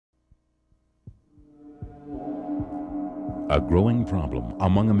A growing problem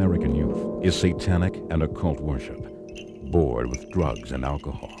among American youth is satanic and occult worship. Bored with drugs and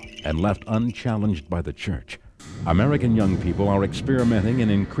alcohol and left unchallenged by the church, American young people are experimenting in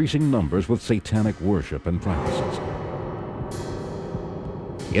increasing numbers with satanic worship and practices.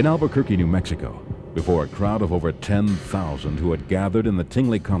 In Albuquerque, New Mexico, before a crowd of over 10,000 who had gathered in the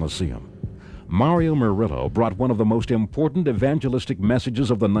Tingley Coliseum, Mario Murillo brought one of the most important evangelistic messages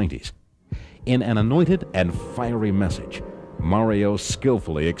of the 90s. In an anointed and fiery message, Mario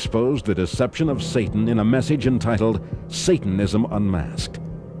skillfully exposed the deception of Satan in a message entitled Satanism Unmasked.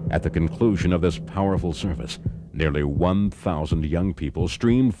 At the conclusion of this powerful service, nearly 1,000 young people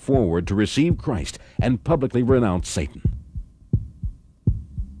streamed forward to receive Christ and publicly renounce Satan.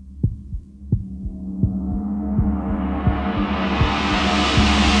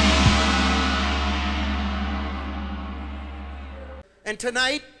 And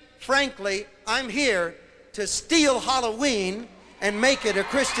tonight, frankly, I'm here to steal Halloween and make it a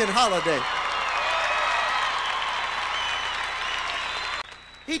Christian holiday.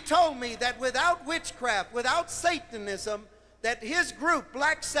 He told me that without witchcraft, without Satanism, that his group,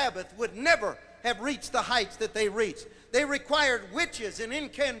 Black Sabbath, would never have reached the heights that they reached. They required witches and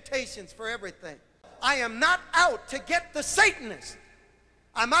incantations for everything. I am not out to get the Satanist.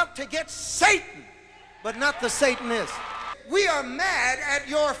 I'm out to get Satan, but not the Satanist. We are mad at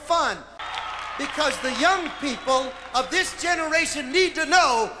your fun because the young people of this generation need to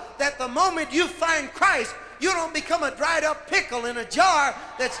know that the moment you find Christ, you don't become a dried up pickle in a jar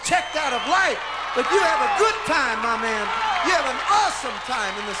that's checked out of life, but you have a good time, my man. You have an awesome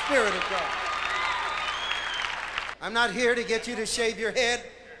time in the Spirit of God. I'm not here to get you to shave your head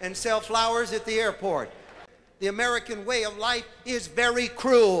and sell flowers at the airport. The American way of life is very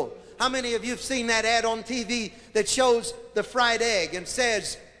cruel. How many of you have seen that ad on TV that shows the fried egg and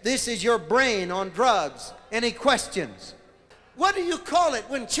says, "This is your brain on drugs"? Any questions? What do you call it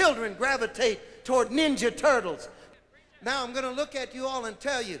when children gravitate toward Ninja Turtles? Now I'm going to look at you all and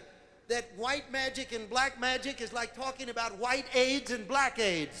tell you that white magic and black magic is like talking about white AIDS and black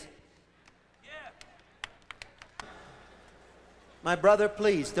AIDS. My brother,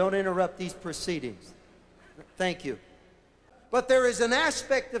 please don't interrupt these proceedings. Thank you. But there is an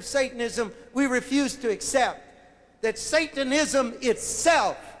aspect of Satanism we refuse to accept, that Satanism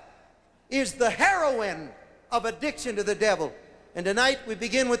itself is the heroin of addiction to the devil. And tonight we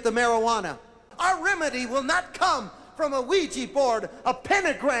begin with the marijuana. Our remedy will not come from a Ouija board, a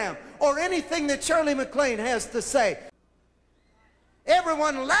pentagram, or anything that Shirley MacLaine has to say.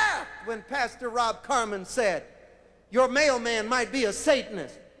 Everyone laughed when Pastor Rob Carmen said, "Your mailman might be a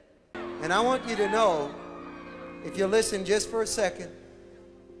Satanist." And I want you to know, if you listen just for a second,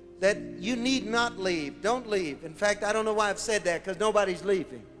 that you need not leave. Don't leave. In fact, I don't know why I've said that, because nobody's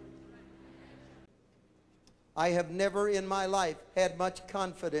leaving. I have never in my life had much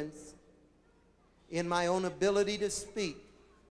confidence in my own ability to speak